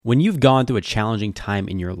When you've gone through a challenging time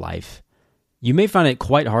in your life, you may find it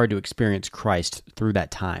quite hard to experience Christ through that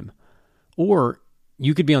time. Or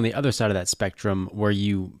you could be on the other side of that spectrum where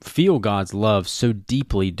you feel God's love so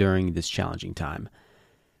deeply during this challenging time.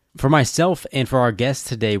 For myself and for our guests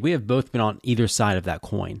today, we have both been on either side of that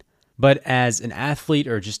coin. But as an athlete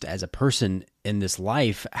or just as a person in this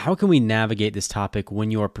life, how can we navigate this topic when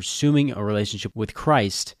you are pursuing a relationship with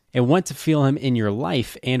Christ and want to feel Him in your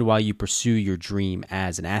life and while you pursue your dream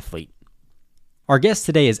as an athlete? Our guest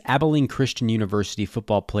today is Abilene Christian University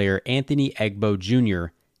football player Anthony Egbo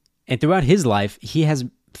Jr., and throughout his life, he has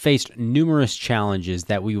faced numerous challenges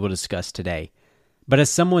that we will discuss today. But as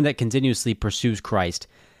someone that continuously pursues Christ,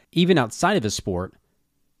 even outside of his sport,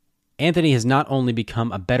 Anthony has not only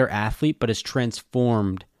become a better athlete, but has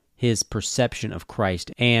transformed his perception of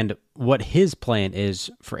Christ and what his plan is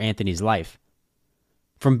for Anthony's life.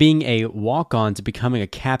 From being a walk-on to becoming a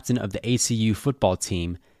captain of the ACU football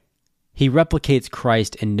team, he replicates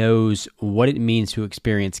Christ and knows what it means to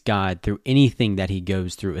experience God through anything that he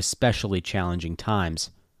goes through, especially challenging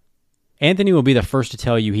times. Anthony will be the first to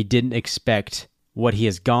tell you he didn't expect what he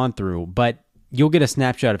has gone through, but you'll get a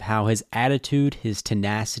snapshot of how his attitude, his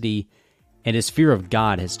tenacity, and his fear of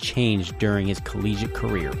God has changed during his collegiate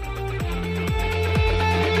career.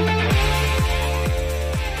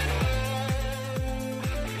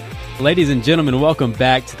 Ladies and gentlemen, welcome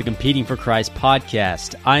back to the Competing for Christ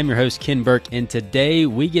podcast. I'm your host, Ken Burke, and today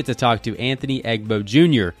we get to talk to Anthony Egbo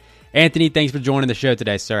Jr. Anthony, thanks for joining the show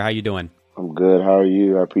today, sir. How you doing? I'm good. How are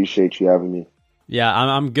you? I appreciate you having me. Yeah,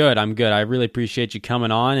 I'm good. I really appreciate you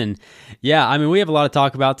coming on. And yeah, I mean, we have a lot to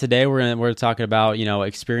talk about today. We're talking about,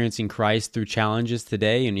 experiencing Christ through challenges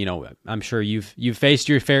today. And, I'm sure you've faced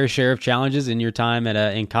your fair share of challenges in your time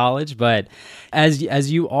in college. But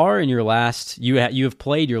as you are in your you have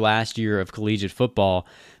played your last year of collegiate football,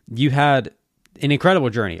 you had an incredible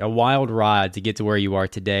journey, a wild ride to get to where you are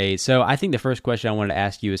today. So I think the first question I wanted to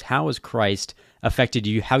ask you is, how has Christ affected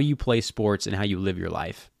you, how you play sports, and how you live your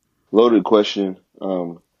life? Loaded question,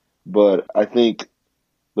 but I think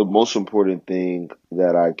the most important thing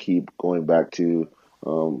that I keep going back to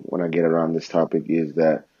when I get around this topic is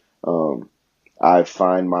that I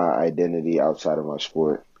find my identity outside of my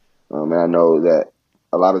sport. And I know that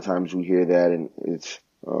a lot of times we hear that, and it's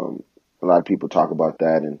a lot of people talk about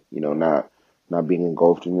that, and not being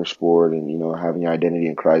engulfed in your sport, and having your identity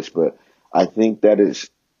in Christ. But I think that is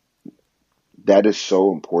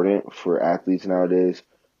so important for athletes nowadays.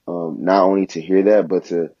 Not only to hear that, but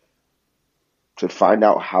to find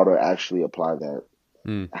out how to actually apply that.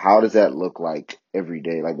 How does that look like every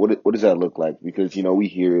day? Like, what does that look like? Because, we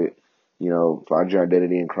hear it, find your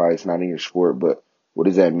identity in Christ, not in your sport, but what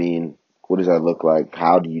does that mean? What does that look like?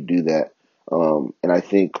 How do you do that? And I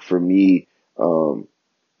think for me,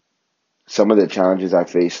 some of the challenges I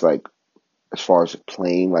faced, like, as far as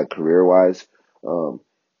playing, like career-wise,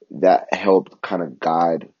 that helped kind of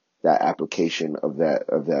guide that application of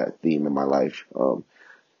that theme in my life.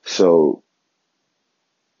 So,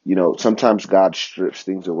 sometimes God strips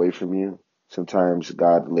things away from you. Sometimes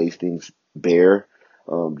God lays things bare,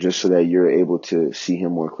 just so that you're able to see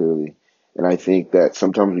Him more clearly. And I think that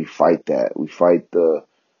sometimes we fight that. We fight the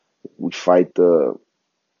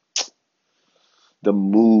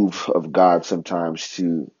move of God sometimes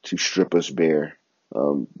to strip us bare,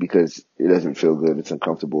 because it doesn't feel good. It's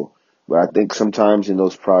uncomfortable. But I think sometimes in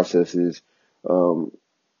those processes,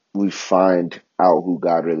 we find out who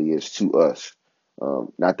God really is to us.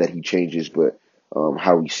 Not that He changes, but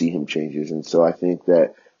how we see Him changes. And so I think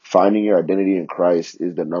that finding your identity in Christ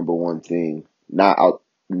is the number one thing, not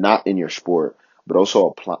in your sport, but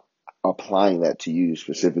also applying that to you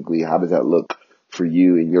specifically. How does that look for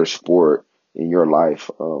you in your sport, in your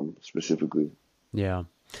life specifically? Yeah,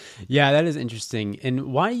 that is interesting.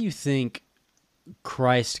 And why do you think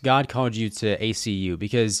God called you to ACU?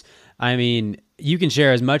 Because, I mean, you can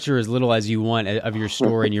share as much or as little as you want of your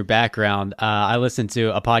story and your background. I listened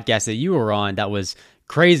to a podcast that you were on that was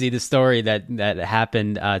crazy, the story that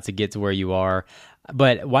happened to get to where you are.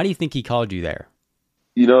 But why do you think He called you there?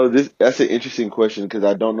 That's an interesting question because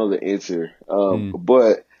I don't know the answer.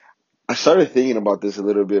 But I started thinking about this a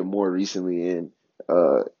little bit more recently, and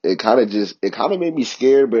it kind of made me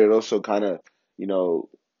scared, but it also kind of,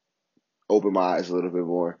 opened my eyes a little bit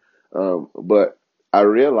more. But I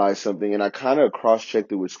realized something, and I kind of cross-checked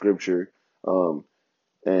it with scripture.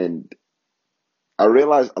 And I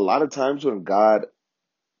realized a lot of times when God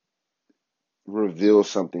reveals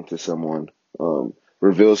something to someone,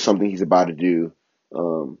 reveals something He's about to do,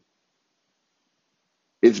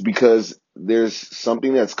 it's because there's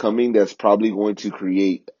something that's coming that's probably going to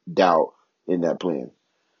create doubt in that plan.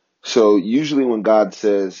 So usually when God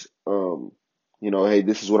says, hey,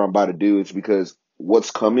 this is what I'm about to do, it's because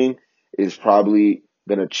what's coming is probably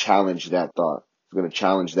going to challenge that thought. It's going to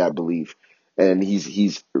challenge that belief. And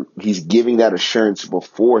he's giving that assurance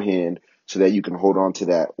beforehand so that you can hold on to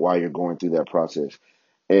that while you're going through that process.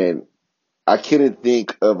 And I couldn't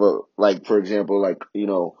think of like, for example, like,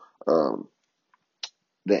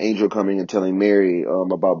 the angel coming and telling Mary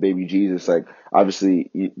about baby Jesus. Like,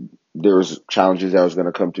 obviously, there was challenges that was going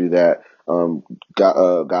to come through that.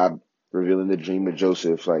 God revealing the dream to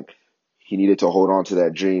Joseph, like he needed to hold on to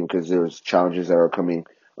that dream because there was challenges that are coming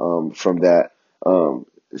from that. Um,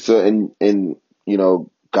 and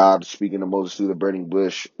God speaking to Moses through the burning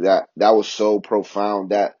bush. That was so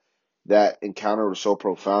profound. That encounter was so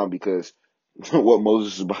profound because what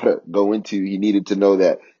Moses was about to go into, he needed to know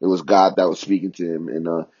that it was God that was speaking to him,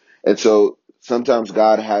 and so sometimes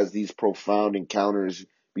God has these profound encounters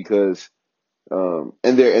because there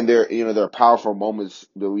are powerful moments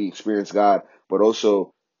that we experience God, but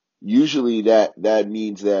also usually that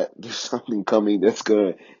means that there's something coming that's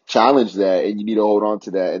gonna challenge that, and you need to hold on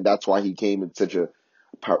to that, and that's why He came in such a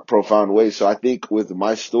profound way. So I think with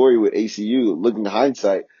my story with ACU, looking in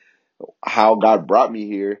hindsight, how God brought me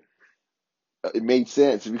here, it made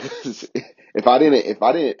sense because if I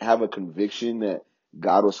didn't have a conviction that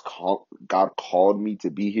God called me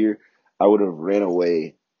to be here, I would have ran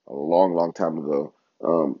away a long time ago.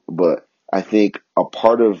 But I think a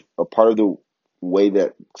part of the way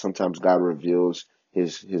that sometimes God reveals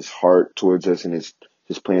his heart towards us and his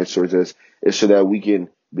plans towards us is so that we can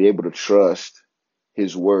be able to trust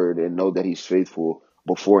his word and know that he's faithful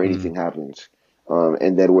before Mm. anything happens.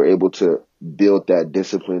 And that we're able to build that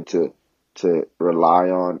discipline to rely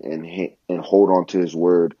on and hold on to his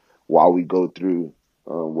word while we go through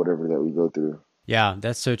whatever that we go through. Yeah,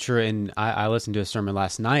 that's so true. And I listened to a sermon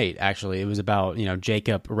last night, actually. It was about,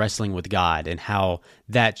 Jacob wrestling with God and how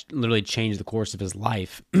that literally changed the course of his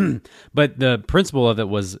life. But the principle of it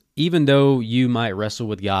was, even though you might wrestle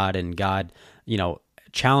with God and God,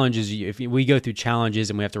 challenges you, if we go through challenges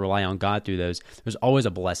and we have to rely on God through those, there's always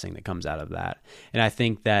a blessing that comes out of that. And I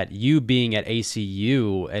think that you being at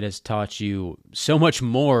ACU, it has taught you so much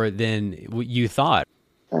more than you thought.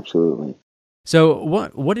 Absolutely. So,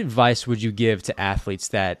 what advice would you give to athletes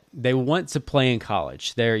that they want to play in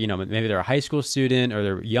college? They're, maybe they're a high school student or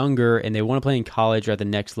they're younger and they want to play in college or at the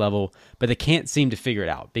next level, but they can't seem to figure it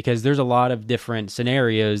out because there's a lot of different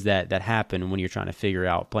scenarios that happen when you're trying to figure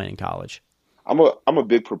out playing in college. I'm a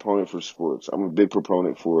big proponent for sports. I'm a big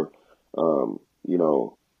proponent for um, you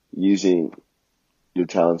know using your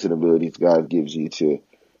talents and abilities God gives you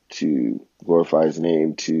to glorify His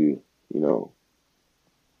name, to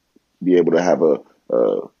be able to have a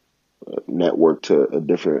network to a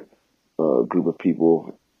different group of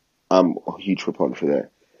people. I'm a huge proponent for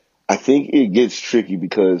that. I think it gets tricky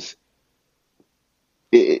because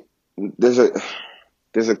it there's a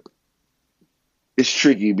there's a it's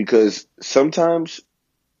tricky because sometimes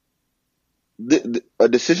a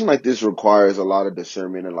decision like this requires a lot of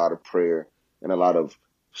discernment, a lot of prayer, and a lot of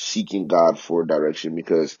seeking God for direction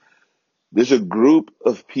because there's a group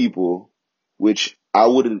of people which I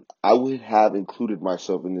would have included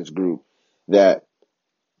myself in this group that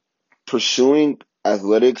pursuing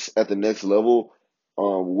athletics at the next level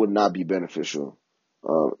would not be beneficial.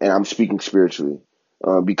 And I'm speaking spiritually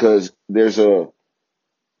because there's a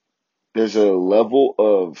level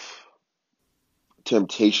of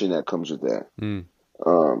temptation that comes with that. Mm.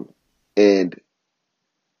 Um, and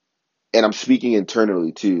and I'm speaking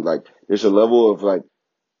internally too. Like there's a level of like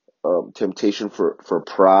temptation for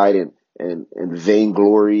pride and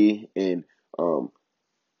vainglory and um,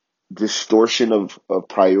 distortion of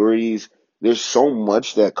priorities. There's so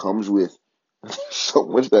much that comes with so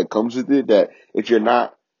much that comes with it that if you're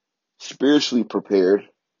not spiritually prepared,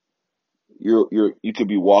 you could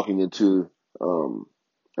be walking into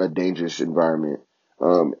a dangerous environment.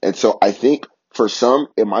 And so I think for some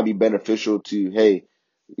it might be beneficial to, hey,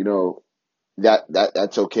 you know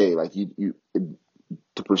that's okay. Like you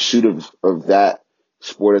the pursuit of that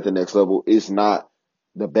sport at the next level is not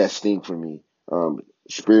the best thing for me.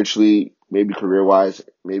 Spiritually, maybe career wise,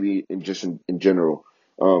 maybe in general.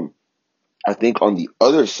 I think on the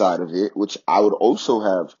other side of it, which I would also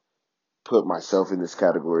have put myself in this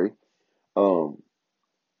category, um,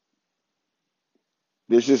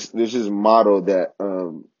 there's this motto that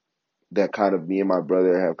kind of me and my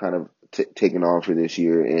brother have kind of taken on for this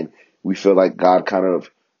year, and we feel like God kind of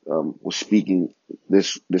was speaking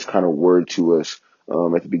this kind of word to us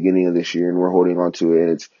at the beginning of this year, and we're holding on to it.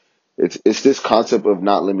 And it's this concept of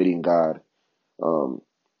not limiting God, um,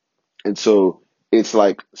 and so it's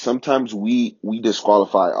like sometimes we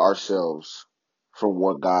disqualify ourselves from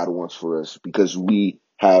what God wants for us because we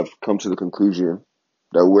have come to the conclusion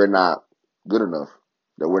that we're not good enough,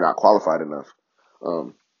 that we're not qualified enough.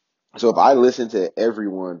 Um, so if I listen to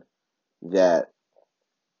everyone that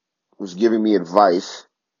was giving me advice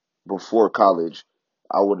before college,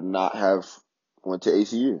 I would not have went to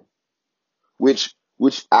ACU, which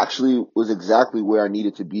actually was exactly where I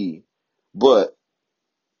needed to be. But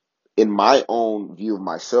in my own view of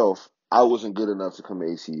myself, I wasn't good enough to come to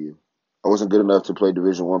ACU. I wasn't good enough to play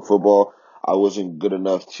Division I football. I wasn't good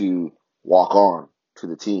enough to walk on to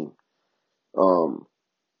the team. Um,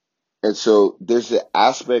 and so there's an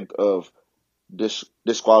aspect of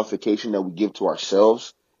disqualification that we give to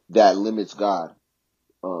ourselves that limits God,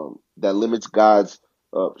 that limits God's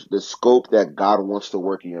the scope that God wants to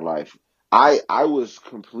work in your life. I was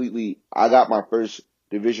completely. I got my first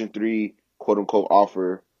Division III quote unquote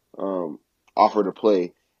um, offer to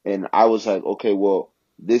play, and I was like, okay, well,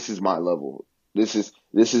 this is my level. This is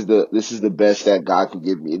the best that God can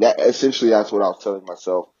give me. That essentially that's what I was telling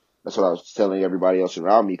myself. That's what I was telling everybody else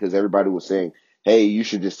around me because everybody was saying, hey, you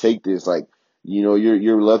should just take this. Like,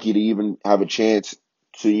 you're lucky to even have a chance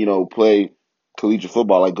to play collegiate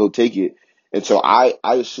football. Like, go take it. And so I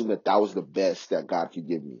assumed that that was the best that God could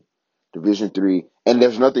give me, Division III. And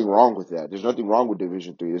there's nothing wrong with that. There's nothing wrong with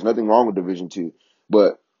Division III. There's nothing wrong with Division II.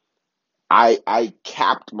 But I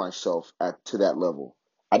capped myself at to that level.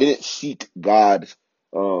 I didn't seek God's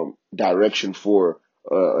direction for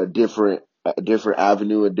a different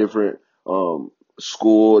avenue, a different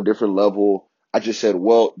school, a different level. I just said,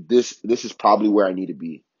 well, this is probably where I need to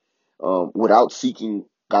be, without seeking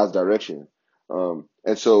God's direction.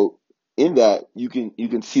 And so in that you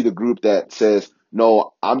can see the group that says,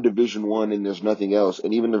 no, I'm Division I and there's nothing else.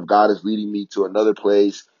 And even if God is leading me to another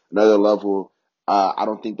place, another level, I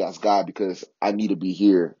don't think that's God because I need to be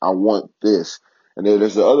here. I want this. And then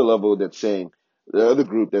there's the other level that's saying, the other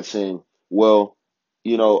group that's saying, well,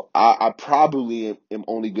 I probably am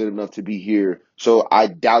only good enough to be here. So I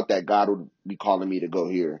doubt that God would be calling me to go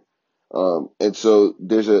here. And so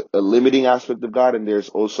there's a limiting aspect of God, and there's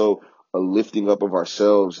also a lifting up of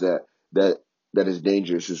ourselves that that is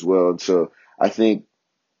dangerous as well. And so I think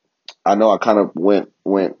I know I kind of went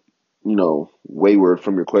wayward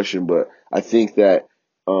from your question, but I think that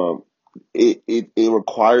um, it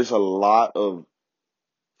requires a lot of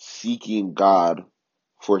seeking God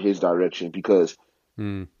for His direction because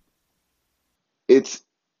Mm. it's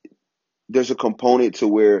there's a component to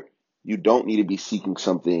where you don't need to be seeking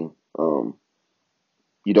something.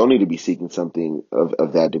 You don't need to be seeking something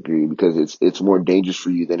of that degree because it's more dangerous for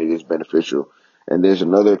you than it is beneficial. And there's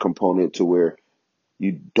another component to where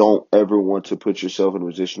you don't ever want to put yourself in a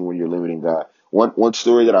position where you're limiting God. One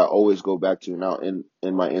story that I always go back to now in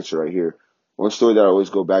my answer right here. One story that I always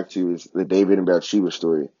go back to is the David and Bathsheba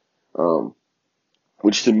story, um,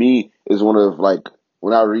 which to me is one of like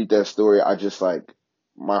when I read that story, I just like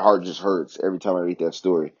my heart just hurts every time I read that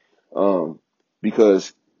story,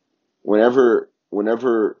 because whenever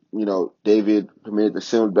David committed the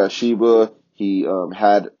sin with Bathsheba, he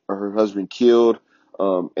had her husband killed,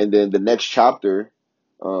 and then the next chapter,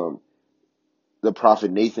 um, the prophet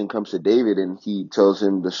Nathan comes to David and he tells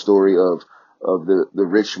him the story of the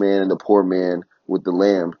rich man and the poor man with the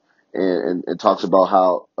lamb, and talks about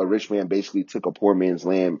how a rich man basically took a poor man's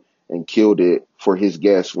lamb and killed it for his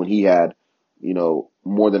guest when he had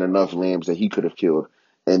more than enough lambs that he could have killed.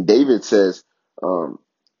 And David says, um,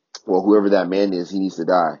 well, whoever that man is, he needs to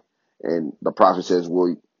die. And the prophet says,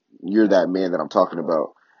 well, you're that man that I'm talking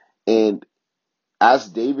about. And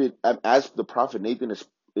as the prophet Nathan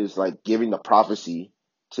is like giving the prophecy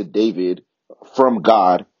to David from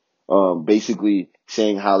God, basically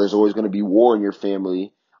saying how there's always going to be war in your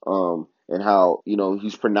family, and how,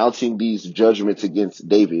 he's pronouncing these judgments against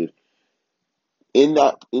David. In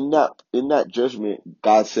that judgment,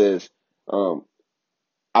 God says, um,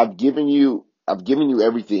 I've given you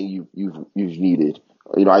everything you've needed.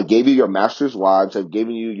 I gave you your master's wives. I've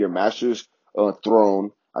given you your master's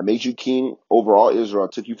throne. I made you king over all Israel. I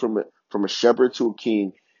took you from a shepherd to a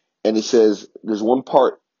king. And it says, there's one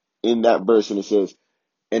part in that verse, and it says,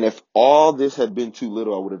 and if all this had been too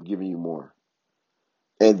little, I would have given you more.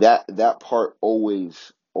 And that part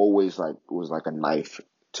always like was like a knife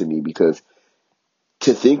to me because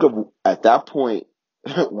to think of at that point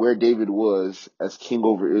where David was as king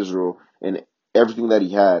over Israel and everything that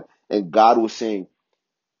he had, and God was saying,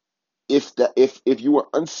 if you were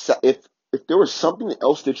if there was something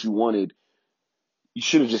else that you wanted, you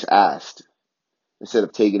should have just asked instead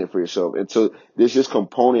of taking it for yourself. And so there's this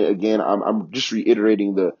component again. I'm just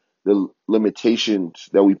reiterating the limitations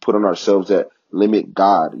that we put on ourselves that limit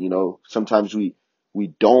God. Sometimes we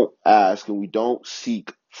don't ask and we don't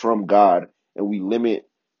seek from God, and we limit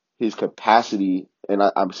his capacity. And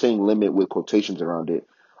I'm saying limit with quotations around it.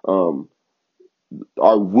 Um,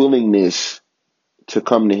 our willingness to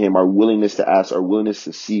come to him, our willingness to ask, our willingness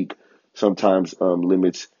to seek sometimes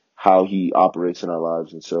limits how he operates in our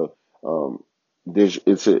lives. And so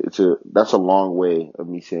that's a long way of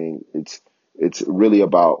me saying it's really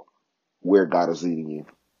about where God is leading you.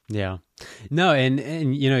 Yeah. No, and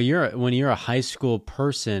when you're a high school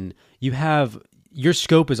person, you have your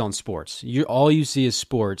scope is on sports. You all you see is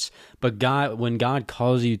sports, but when God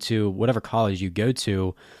calls you to whatever college you go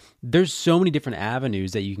to, there's so many different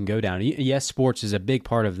avenues that you can go down. Yes, sports is a big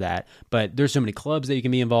part of that, but there's so many clubs that you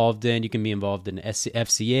can be involved in. You can be involved in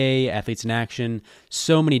FCA, Athletes in Action,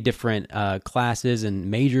 so many different classes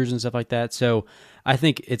and majors and stuff like that. So I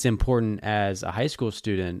think it's important as a high school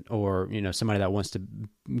student or somebody that wants to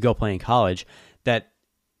go play in college that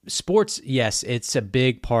sports, yes, it's a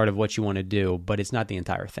big part of what you want to do, but it's not the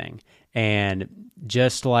entire thing. And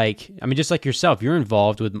just like yourself, you're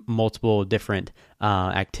involved with multiple different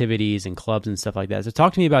activities and clubs and stuff like that. So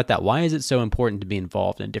talk to me about that. Why is it so important to be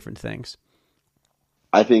involved in different things?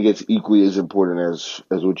 I think it's equally as important as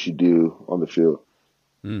what you do on the field.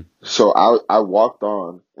 Mm. So I walked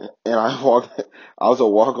on, and I was a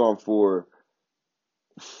walk on for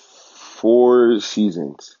 4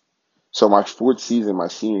 seasons. So my fourth season, my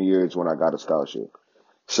senior year, is when I got a scholarship.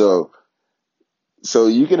 So so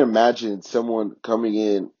you can imagine someone coming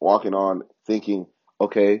in, walking on, thinking,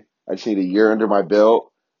 okay, I just need a year under my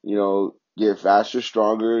belt, get faster,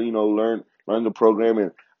 stronger, learn the program,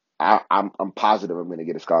 and I'm positive I'm going to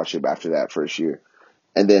get a scholarship after that first year,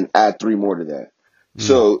 and then add 3 more to that. Mm.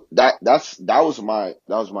 So that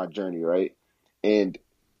was my journey, right? And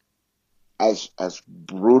as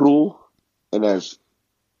brutal and as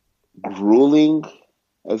grueling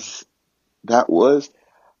as that was,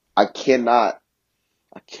 I cannot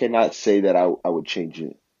say that I would change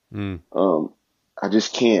it. Mm. Um, I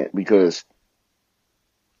just can't, because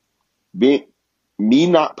being me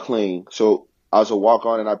not playing. So I was a walk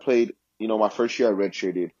on, and I played. My first year I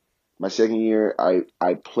redshirted. My second year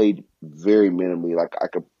I played very minimally, like I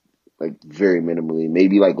could very minimally,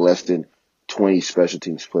 maybe like less than 20 special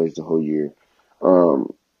teams plays the whole year.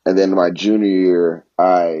 And then my junior year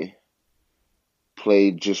I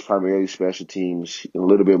played just primarily special teams, a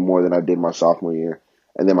little bit more than I did my sophomore year.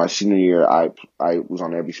 And then my senior year, I was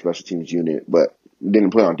on every special teams unit, but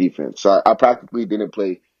didn't play on defense. So I practically didn't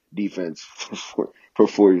play defense for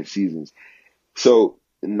 4 seasons. So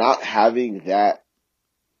not having that,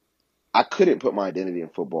 I couldn't put my identity in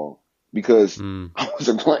football because Mm. I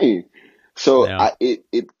wasn't playing. So Yeah.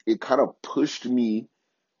 it kind of pushed me.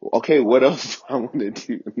 Okay, what else do I want to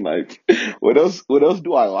do? Like, what else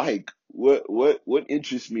do I like? What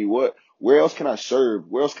interests me? Where else can I serve?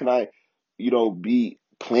 Where else can I, be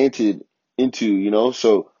planted into?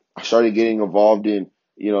 So I started getting involved in,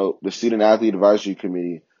 the student athlete advisory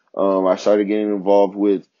committee. I started getting involved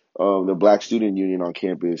with, the Black Student Union on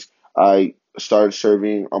campus. I started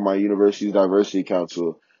serving on my university's diversity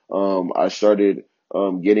council. I started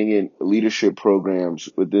getting in leadership programs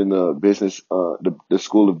within the business, the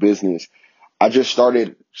School of Business. I just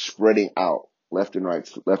started spreading out left and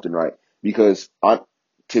right, because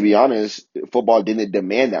to be honest, football didn't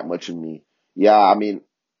demand that much of me. Yeah, I mean,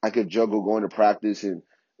 I could juggle going to practice and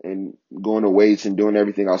going to weights and doing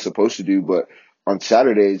everything I was supposed to do, but on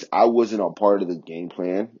Saturdays I wasn't a part of the game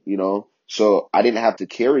plan. So I didn't have to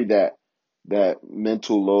carry that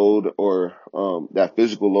mental load or that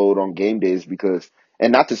physical load on game days, because,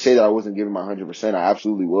 and not to say that I wasn't giving my 100%, I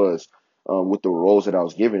absolutely was, with the roles that I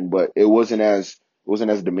was given, but it wasn't as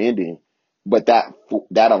demanding. But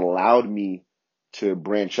that allowed me to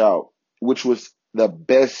branch out, which was the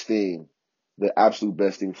best thing, the absolute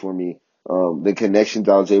best thing for me. The connections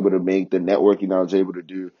I was able to make, the networking I was able to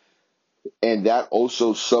do, and that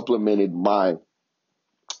also supplemented my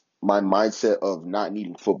mindset of not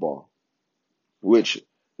needing football, which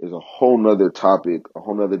is a whole nother topic, a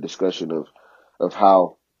whole nother discussion of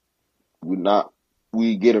how we not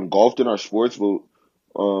we get engulfed in our sports, but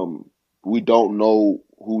um, we don't know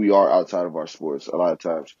who we are outside of our sports a lot of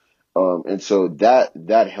times. And so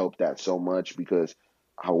that helped that so much, because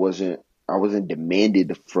I wasn't I wasn't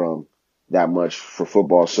demanded from that much for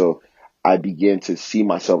football. So I began to see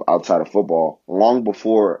myself outside of football long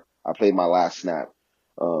before I played my last snap.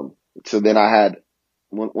 Um, so then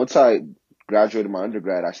once I graduated my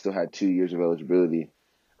undergrad, I still had 2 years of eligibility.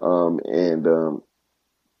 And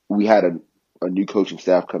we had a new coaching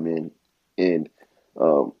staff come in, and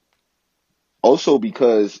um, also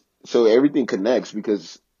because so everything connects,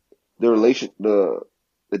 because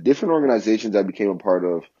the different organizations I became a part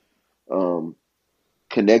of um,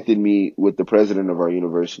 connected me with the president of our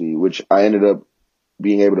university, which I ended up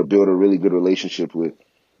being able to build a really good relationship with.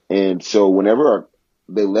 And so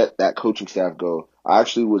they let that coaching staff go, I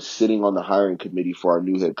actually was sitting on the hiring committee for our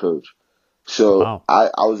new head coach. So Wow.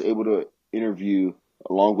 I was able to interview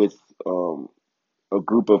along with um, a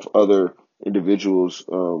group of other individuals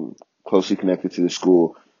closely connected to the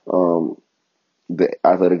school, um, the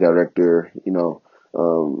athletic director,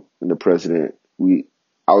 and the president.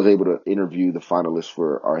 I was able to interview the finalists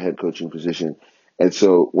for our head coaching position. And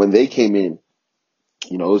so when they came in,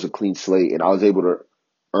 it was a clean slate, and I was able to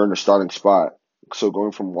earn a starting spot. So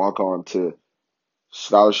going from walk on to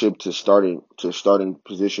scholarship to starting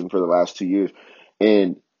position for the last 2 years,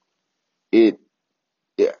 and it,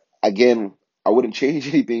 it again, I wouldn't change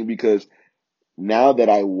anything because now that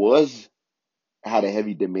I was had a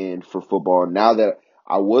heavy demand for football, now that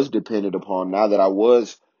I was dependent upon, now that I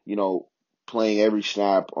was, playing every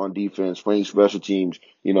snap on defense, playing special teams,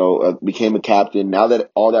 became a captain. Now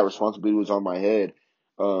that all that responsibility was on my head,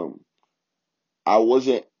 um, I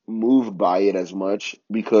wasn't moved by it as much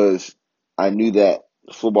because I knew that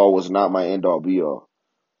football was not my end all be all.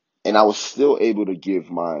 And I was still able to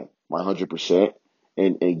give my 100%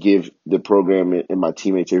 and give the program and my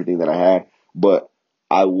teammates everything that I had, but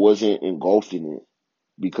I wasn't engulfed in it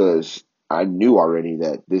because I knew already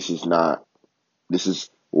that this is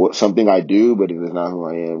something I do, but it is not who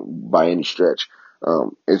I am by any stretch.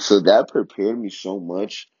 And so that prepared me so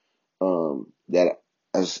much that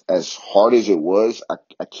as hard as it was,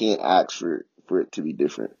 I can't ask for it to be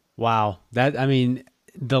different. Wow. I mean,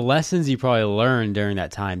 the lessons you probably learned during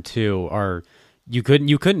that time too are you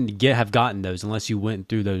couldn't have gotten those unless you went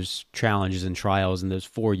through those challenges and trials and those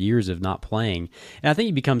 4 years of not playing. And I think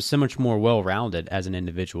you become so much more well rounded as an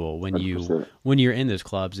individual when you 100%. when you're in those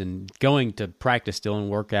clubs and going to practice still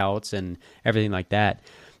and workouts and everything like that.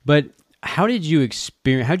 But how did you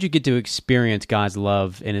get to experience God's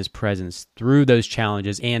love and his presence through those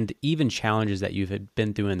challenges and even challenges that you've had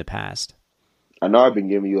been through in the past? I know I've been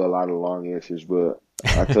giving you a lot of long answers, but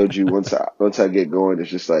I told you once I get going, it's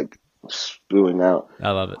just like spewing out. I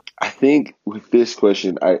love it. I think with this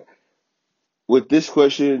question,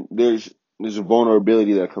 there's a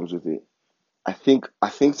vulnerability that comes with it. I think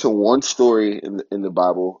to one story in the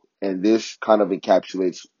Bible, and this kind of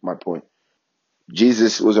encapsulates my point.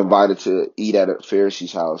 Jesus was invited to eat at a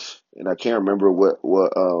Pharisee's house, and I can't remember what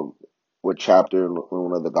chapter in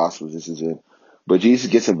one of the Gospels this is in, but Jesus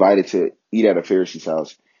gets invited to eat at a Pharisee's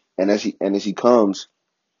house, and as he comes,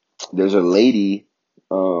 there's a lady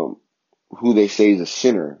um, who they say is a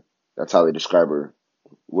sinner. That's how they describe her.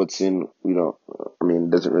 What sin? I mean,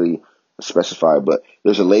 it doesn't really specify, but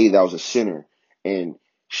there's a lady that was a sinner, and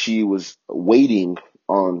she was waiting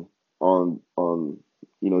on on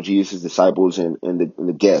Jesus' disciples and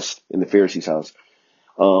the guests in the Pharisee's house.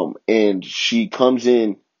 And she comes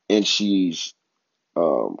in and she's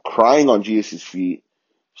crying on Jesus' feet.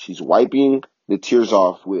 She's wiping the tears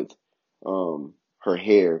off with her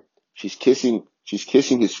hair. She's kissing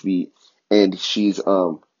his feet, and she's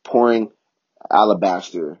pouring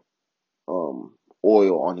alabaster um,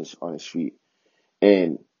 oil on his feet.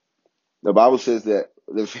 And the Bible says that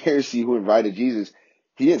the Pharisee who invited Jesus,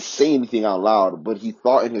 he didn't say anything out loud, but he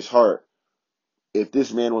thought in his heart, if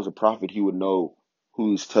this man was a prophet, he would know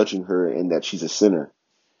who's touching her and that she's a sinner.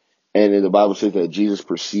 And then the Bible says that Jesus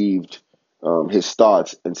perceived his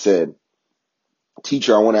thoughts and said,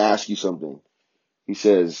 "Teacher, I want to ask you something." He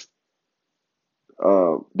says,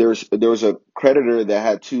 there was a creditor that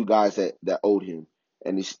had two guys that owed him,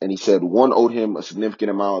 and he said one owed him a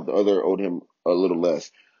significant amount, the other owed him a little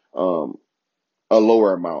less, um, a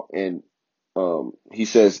lower amount, and he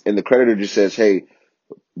says, and the creditor just says, "Hey,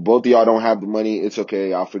 both of y'all don't have the money. It's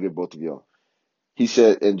okay. I'll forgive both of y'all." He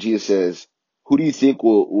said, and Jesus says, "Who do you think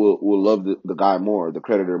will love the guy more, the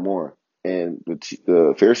creditor more?" And the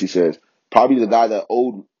Pharisee says, "Probably the guy that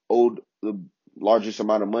owed the largest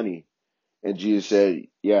amount of money." And Jesus said,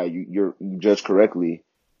 "Yeah, you judged correctly."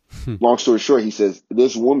 Long story short, he says,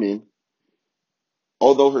 this woman,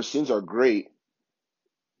 although her sins are great,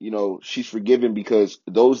 she's forgiven because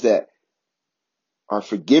those that are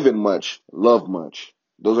forgiven much love much.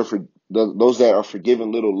 Those that are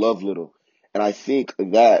forgiven little love little. And I think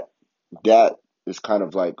that is kind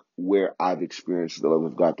of like where I've experienced the love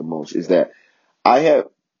of God the most, is that I have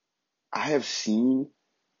I have seen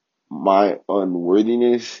my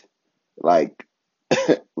unworthiness like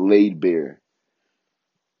laid bare,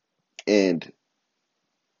 and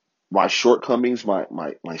my shortcomings, my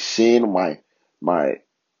sin, my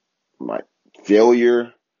my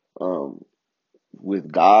failure, um,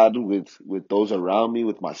 with God, with those around me,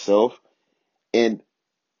 with myself. And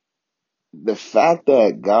the fact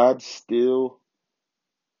that God still,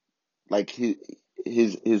 like,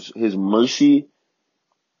 his mercy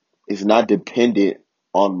is not dependent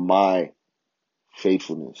on my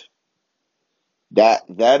faithfulness.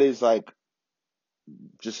 That is like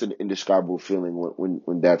just an indescribable feeling when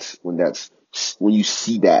you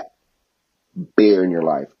see that bear in your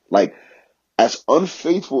life. Like, as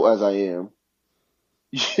unfaithful as I am,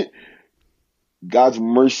 God's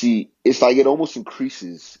mercy, it's like it almost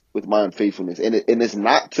increases with my unfaithfulness, and it's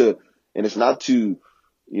not to,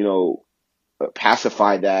 you know,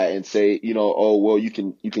 pacify that and say, oh well, you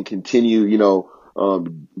can continue,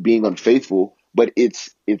 being unfaithful, but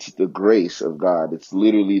it's the grace of God. It's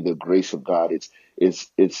literally the grace of God. It's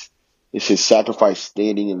it's it's His sacrifice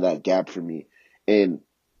standing in that gap for me, and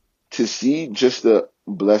to see just the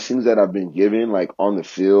blessings that I've been given, like on the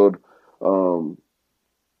field, um,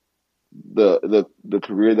 the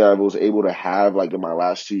career that I was able to have, like in my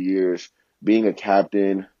last 2 years, being a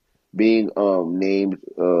captain, being named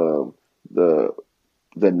the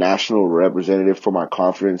national representative for my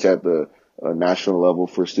conference at the national level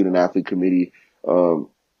for student athlete committee, um,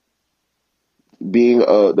 being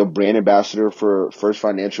the brand ambassador for First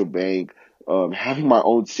Financial Bank, having my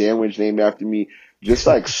own sandwich named after me, just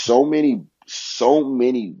like so many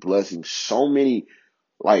blessings, so many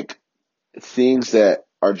like things that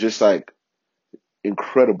are just like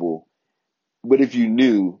incredible. But if you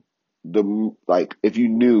knew,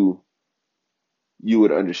 you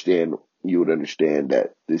would understand. You would understand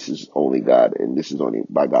that this is only God, and this is only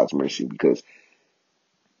by God's mercy, because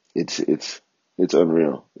it's it's it's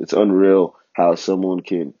unreal. It's unreal how someone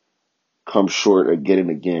can come short again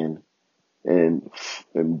and again, and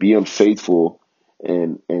be unfaithful,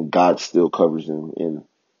 and God still covers them. And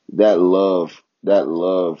that love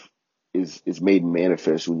is made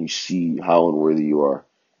manifest when you see how unworthy you are,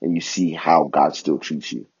 and you see how God still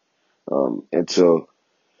treats you. And so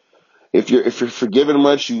if you're forgiven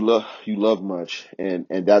much, you love much, and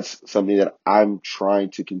that's something that I'm trying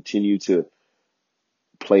to continue to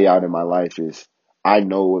play out in my life. Is I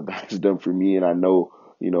know what God has done for me, and I know,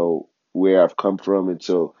 where I've come from, and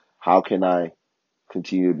so how can I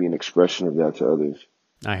continue to be an expression of that to others?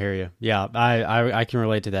 I hear you. Yeah, I can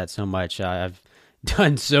relate to that so much. I've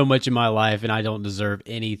done so much in my life, and I don't deserve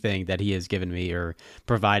anything that he has given me or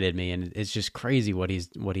provided me, and it's just crazy what he's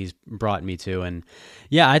brought me to. And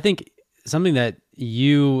yeah, I think something that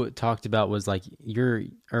you talked about was like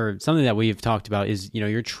or something that we've talked about is,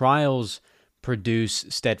 your trials produce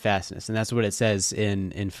steadfastness, and that's what it says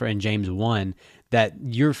in James 1, that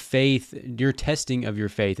your faith, your testing of your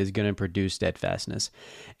faith is going to produce steadfastness.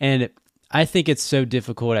 And I think it's so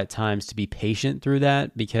difficult at times to be patient through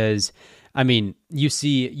that, because, I mean,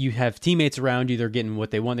 you have teammates around you, they're getting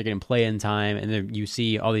what they want, they're getting play in time, and then you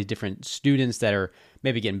see all these different students that are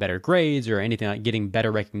maybe getting better grades or anything, like getting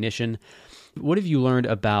better recognition. What have you learned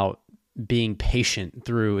about being patient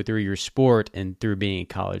through your sport and through being a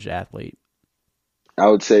college athlete? I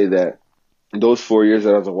would say that those 4 years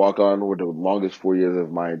that I was a walk on were the longest 4 years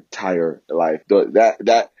of my entire life.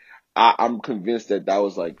 I'm convinced that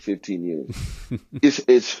was like 15 years.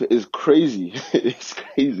 It's crazy. It's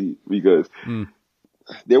crazy because Mm.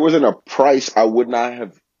 there wasn't a price I would not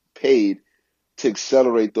have paid to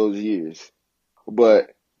accelerate those years.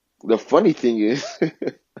 But the funny thing is,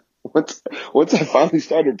 once once I finally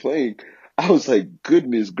started playing, I was like,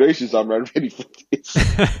 goodness gracious, I'm not ready for this.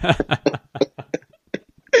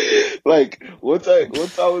 Like, once I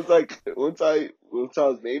was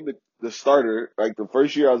named the starter, like the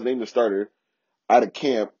first year I was named the starter out of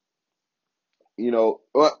camp,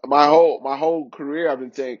 my whole career I've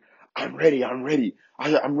been saying, I'm ready, I'm ready.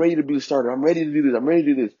 I'm ready to be the starter. I'm ready to do this. I'm ready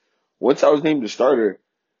to do this. Once I was named the starter,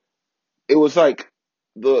 it was like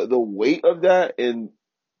the weight of that and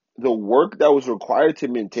the work that was required to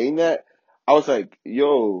maintain that. I was like,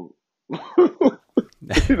 yo, what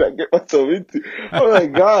did I get myself into? I was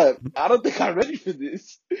like, God, I don't think I'm ready for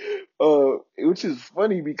this. Which is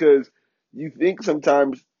funny because you think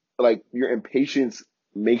sometimes, like,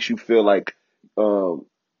 makes you feel like, um,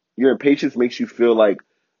 your impatience makes you feel like,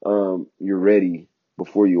 you're ready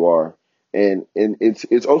before you are. And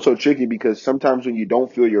it's also tricky because sometimes when you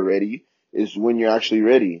don't feel you're ready is when you're actually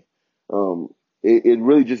ready. It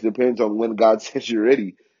really just depends on when God says you're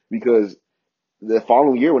ready, because the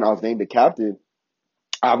following year when I was named the captain,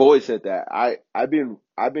 I've always said that I've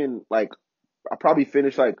been like, I probably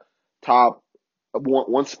finished like top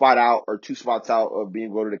one spot out or two spots out of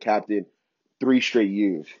being voted a captain 3 straight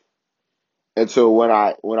years. And so when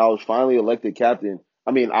I was finally elected captain,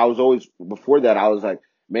 I mean, I was always before that I was like,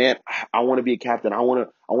 man, I want to be a captain. I want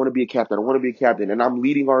to be a captain. I want to be a captain. And I'm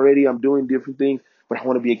leading already. I'm doing different things, but I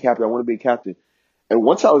want to be a captain. I want to be a captain. And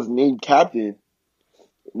once I was named captain,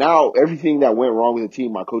 now everything that went wrong with the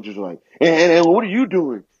team, my coaches were like, and what are you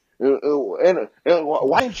doing? And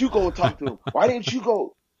why didn't you go and talk to him? Why didn't you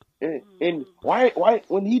go? And why,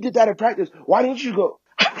 when he did that in practice, why didn't you go?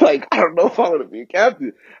 I'm like, I don't know if I want to be a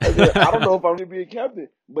captain. I said, I don't know if I'm going to be a captain.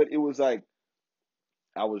 But it was like,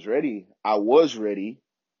 I was ready. I was ready.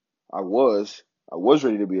 I was. I was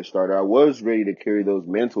ready to be a starter. I was ready to carry those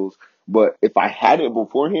mantles. But if I had it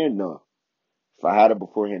beforehand, no. If I had it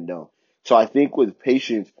beforehand, no. So I think with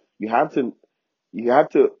patience, you have to,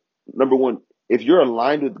 number one, if you're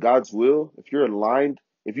aligned with God's will, if you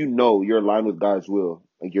know you're aligned with God's will,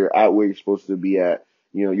 like you're at where you're supposed to be at,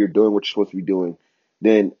 you know, you're doing what you're supposed to be doing,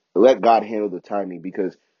 then let God handle the timing,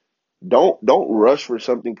 because don't rush for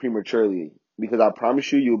something prematurely, because I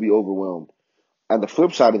promise you, you'll be overwhelmed. On the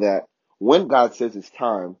flip side of that, when God says it's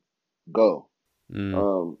time, go.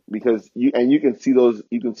 Mm. Because you can see those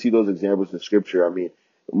examples in scripture. I mean,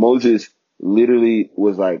 Moses literally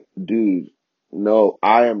was like, dude, no,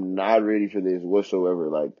 I am not ready for this whatsoever.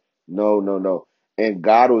 Like, no, no, no. And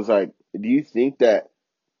God was like, do you think that,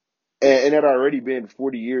 and it had already been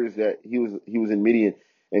 40 years that he was in Midian,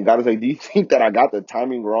 and God was like, do you think that I got the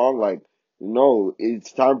timing wrong? Like, no,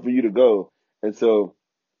 it's time for you to go. And so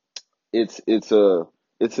it's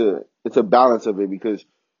a balance of it, because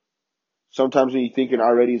sometimes when you think you're not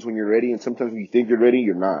ready is when you're ready, and sometimes when you think you're ready,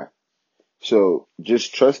 you're not. So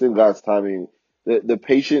just trust in God's timing. The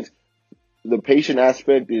patient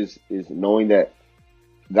aspect is knowing that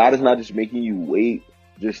God is not just making you wait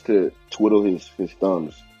just to twiddle his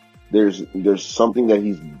thumbs. There's something that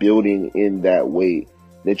he's building in that wait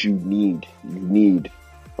that you need.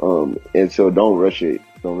 And so don't rush it.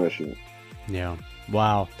 Don't rush it. Yeah.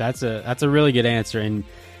 Wow. That's a really good answer. And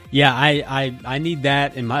yeah, I need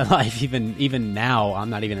that in my life. Even now, I'm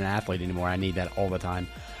not even an athlete anymore. I need that all the time.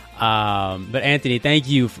 But Anthony, thank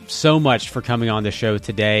you so much for coming on the show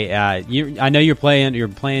today. I know your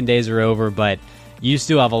playing days are over, but you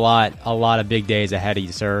still have a lot of big days ahead of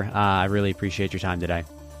you, sir. I really appreciate your time today.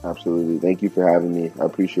 Absolutely. Thank you for having me. I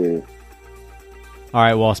appreciate it. All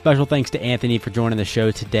right, well, special thanks to Anthony for joining the show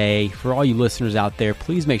today. For all you listeners out there,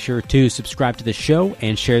 please make sure to subscribe to the show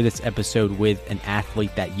and share this episode with an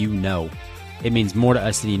athlete that you know. It means more to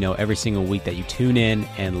us than you know every single week that you tune in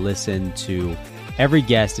and listen to every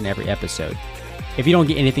guest and every episode. If you don't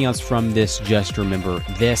get anything else from this, just remember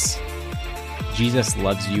this: Jesus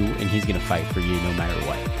loves you, and he's going to fight for you no matter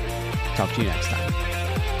what. Talk to you next time.